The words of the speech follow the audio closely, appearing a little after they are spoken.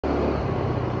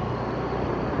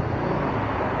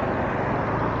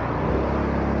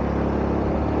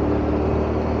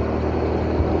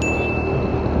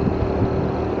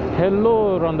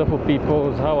Hello wonderful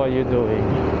peoples, how are you doing?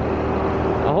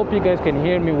 I hope you guys can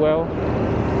hear me well.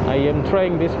 I am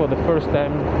trying this for the first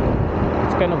time.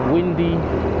 It's kind of windy,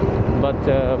 but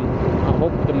I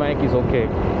hope the mic is okay.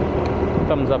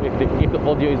 Thumbs up if the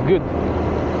audio is good.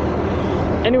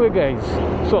 Anyway guys,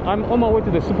 so I'm on my way to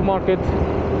the supermarket.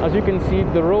 As you can see,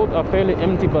 the roads are fairly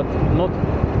empty, but not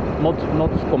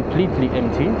completely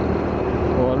empty.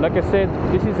 Well, like I said,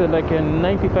 this is like a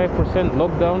 95%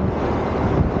 lockdown.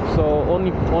 So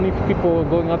only people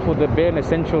going out for the bare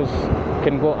essentials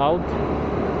can go out.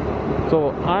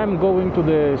 So I'm going to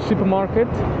the supermarket.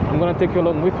 I'm gonna take you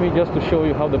along with me just to show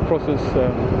you how the process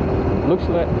looks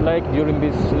like during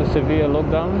this severe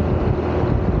lockdown.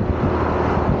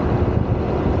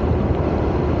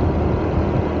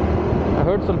 I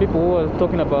heard some people who were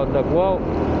talking about that, well,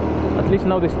 at least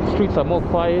now the streets are more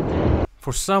quiet.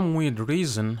 For some weird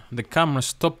reason, the camera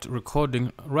stopped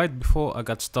recording right before I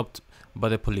got stopped by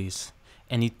the police,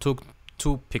 and it took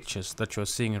 2 pictures that you're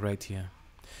seeing right here.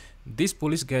 These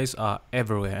police guys are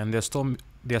everywhere, and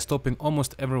they're stopping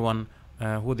almost everyone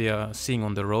who they are seeing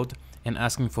on the road and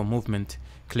asking for movement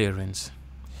clearance.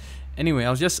 Anyway,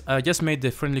 I just made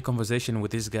a friendly conversation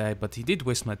with this guy, but he did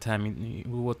waste my time.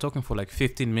 We were talking for like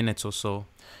 15 minutes or so.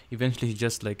 Eventually he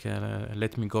just like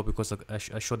let me go because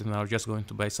I showed him I was just going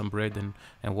to buy some bread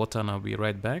and water, and I'll be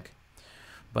right back.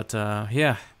 But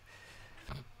yeah,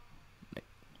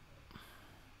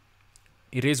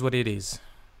 it is what it is.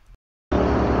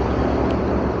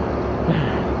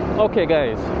 Okay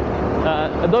guys,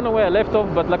 I don't know where I left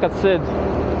off, but like I said,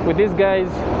 with these guys,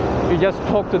 you just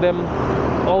talk to them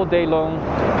all day long.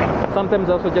 Sometimes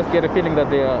I also just get a feeling that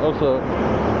they are also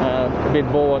a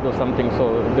bit bored or something,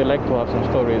 so they like to have some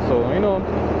stories. So, you know,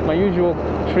 my usual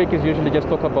trick is usually just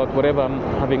talk about whatever I'm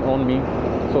having on me.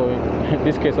 So in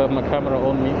this case I have my camera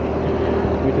on me,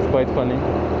 which is quite funny.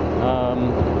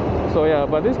 So yeah,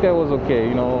 but this guy was okay,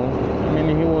 you know. I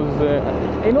mean, he was,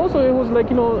 and also it was like,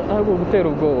 you know, I will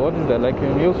go. What is that? Like,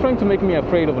 he was trying to make me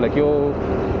afraid of like, yo,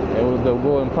 they'll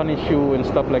go and punish you and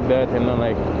stuff like that. And I'm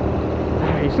like,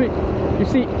 you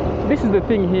see, this is the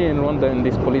thing here in Rwanda and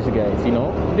these police guys, you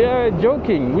know, they are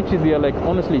joking, which is they are like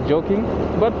honestly joking,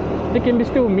 but they can be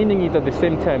still meaning it at the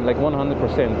same time, like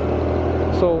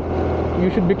 100%. So you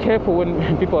should be careful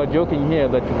when people are joking here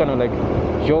that you kind of like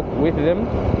joke with them,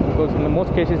 because in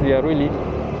most cases they are really,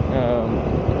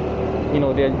 you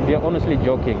know, they are honestly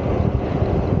joking.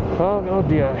 Oh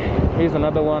dear, here's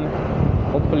another one.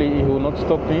 Hopefully he will not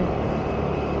stop me.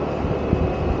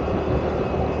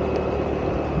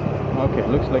 Okay,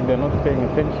 looks like they're not paying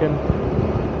attention.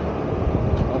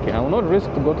 Okay, I will not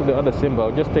risk to go to the other Simba.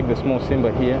 I'll just take the small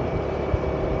Simba here,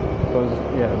 because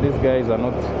yeah, these guys are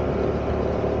not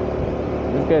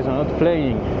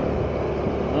playing.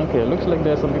 Okay, looks like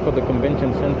there are some people at the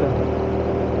convention center.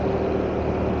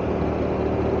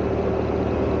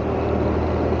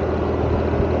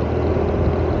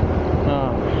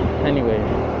 Anyway,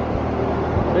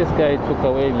 this guy took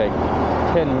away like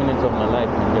 10 minutes of my life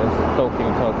and just talking.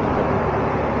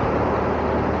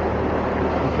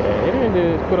 Okay,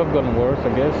 it could have gone worse, I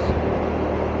guess.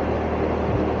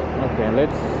 Okay,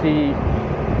 let's see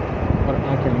what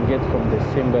I can get from the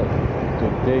Simba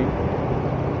today,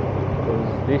 because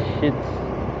this shit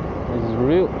is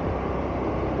real.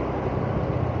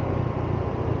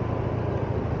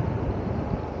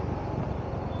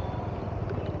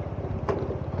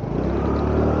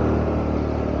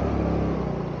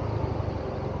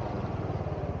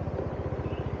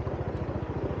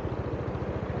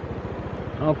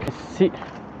 Okay, see,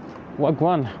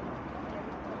 Wagwan.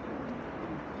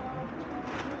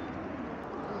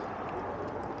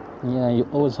 Yeah, you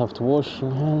always have to wash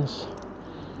your hands.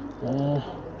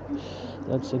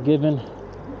 That's a given.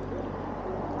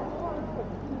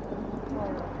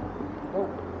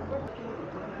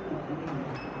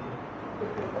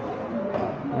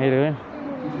 Anyway,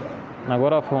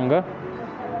 agora funga.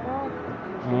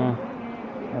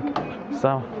 Okay,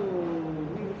 so.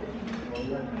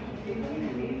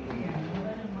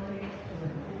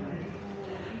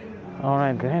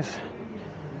 Alright guys,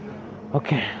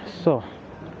 okay, so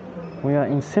we are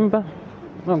in Simba.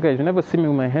 Oh guys, you never see me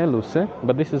with my hair loose, eh?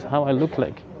 But this is how I look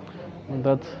like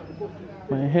without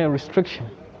my hair restriction.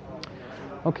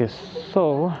 Okay,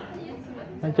 so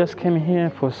I just came here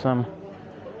for some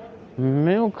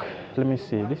milk. Let me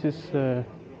see, this is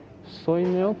soy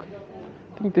milk.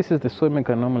 I think this is the soy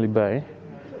milk I normally buy.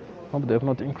 Hope they have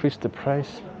not increased the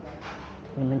price.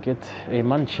 Let me get a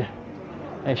munch.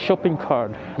 A shopping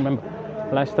card. Remember,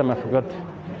 last time I forgot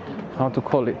how to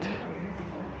call it.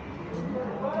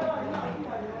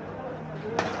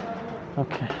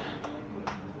 Okay.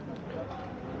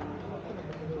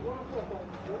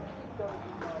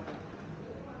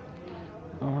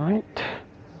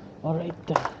 All right.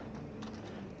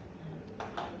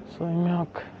 Soy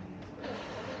milk.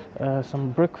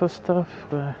 Some breakfast stuff.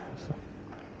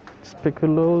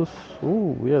 Speculoos.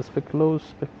 Oh yeah, speculoos.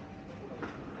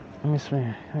 Let me see,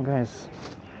 guys.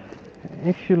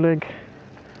 If you like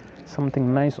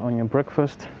something nice on your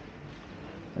breakfast,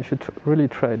 you should really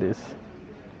try this.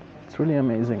 It's really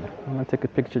amazing. I'm gonna take a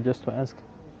picture just to ask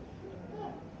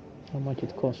how much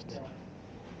it costs.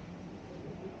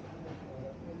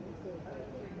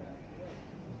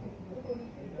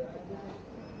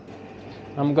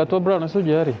 Gato brown ese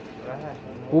ugihari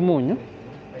w'umunyu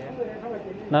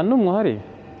nta n'umwe uhari.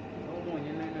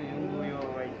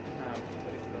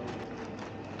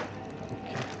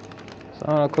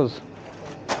 Sawa murakoze.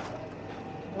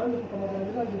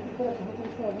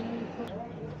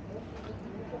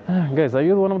 Guys, are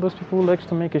you one of those people who likes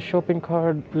to make a shopping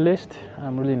cart list?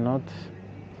 I'm really not.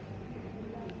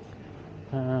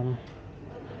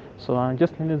 So I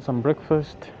just needed some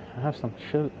breakfast. I have some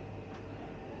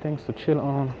things to chill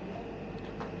on.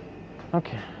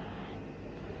 Okay,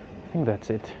 I think that's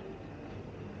it.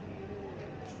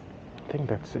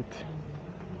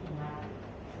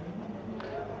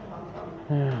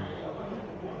 Yeah.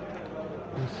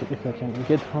 Let's see if I can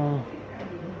get home.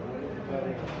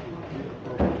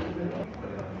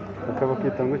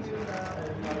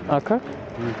 Aka?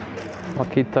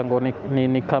 Wakita ngo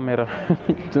ni kamera.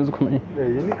 Sinzi kumenya.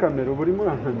 Ni kamera uba urimo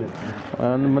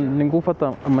kamera. Ni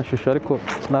gufata amashusho ariko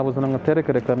nabuze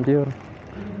nangatereka reka mbyihora.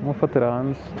 Mufatira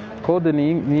hanze. Code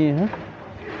ni ihe?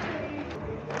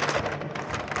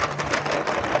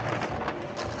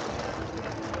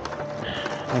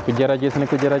 Ni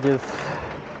kugerageza.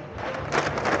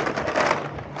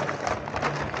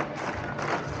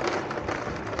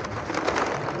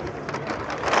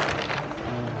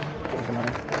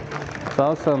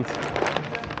 Thousand.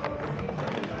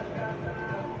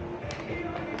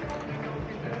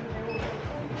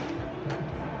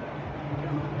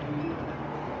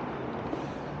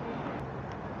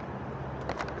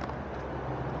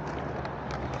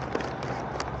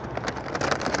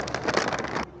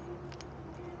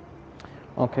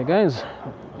 Okay guys,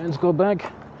 let's go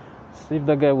back, see if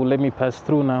that guy will let me pass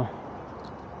through now.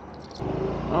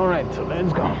 All right, so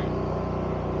let's go.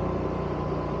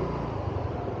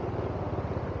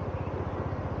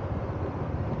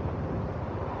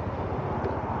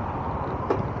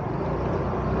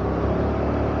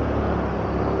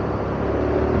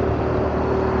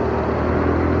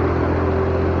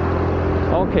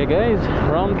 Okay guys,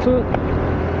 round 2.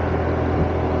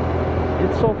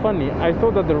 It's so funny. I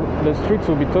thought that the streets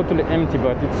would be totally empty,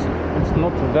 but it's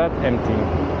not that empty.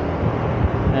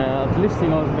 At least, you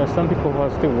know, there's some people who are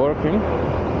still working,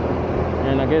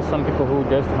 and I guess some people who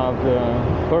just have the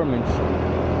permits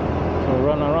to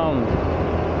run around.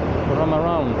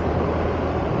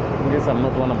 I guess I'm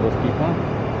not one of those people.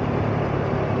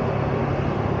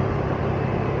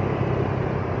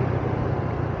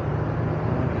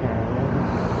 Okay,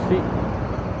 let's see.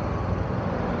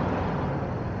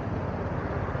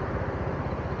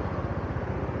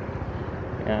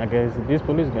 Yeah, guys, these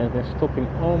police guys, they're stopping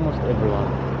almost everyone.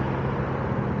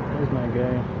 There's my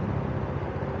guy.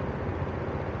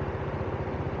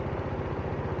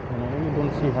 And I really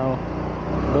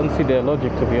don't see their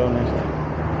logic, to be honest.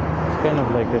 It's kind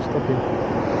of like they're stopping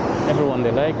everyone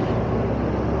they like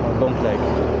or don't like.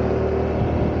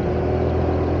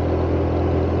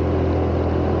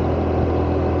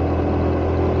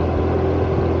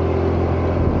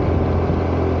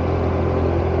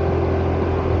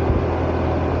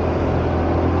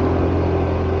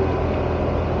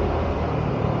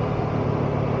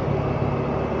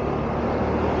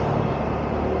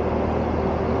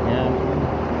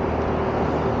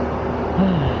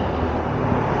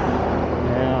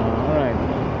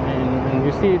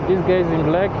 See these guys in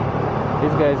black,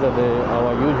 these guys are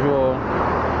our usual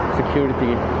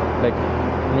security, like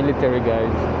military guys.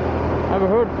 I've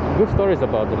heard good stories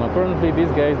about them. Apparently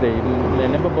these guys, they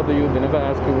never bother you, they never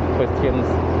ask you questions,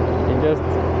 they just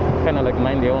kind of like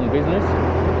mind their own business.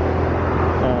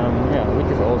 Yeah, which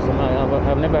is awesome.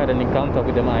 I've never had an encounter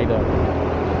with them either.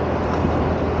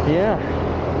 Yeah,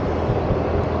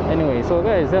 anyway, so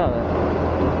guys, yeah,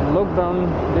 lockdown,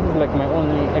 this is like my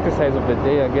only exercise of the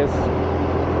day, I guess.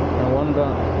 I wonder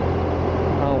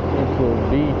how it will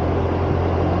be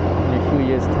in a few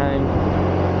years' time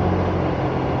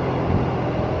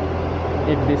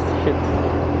if this shit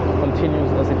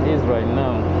continues as it is right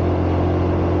now.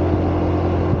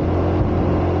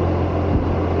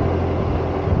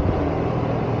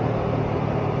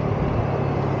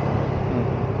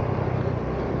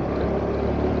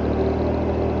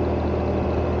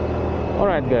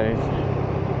 Alright guys,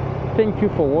 thank you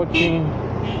for watching.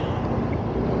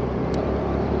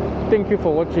 Thank you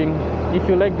for watching. If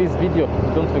you like this video,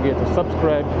 don't forget to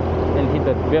subscribe and hit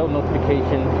that bell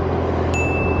notification.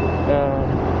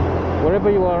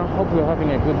 Wherever you are, hope you're having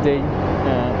a good day.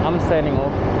 I'm signing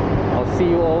off. I'll see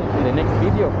you all in the next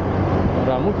video.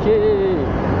 Ramuche.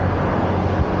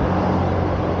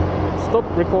 Stop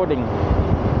recording.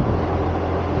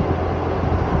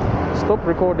 Stop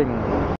recording.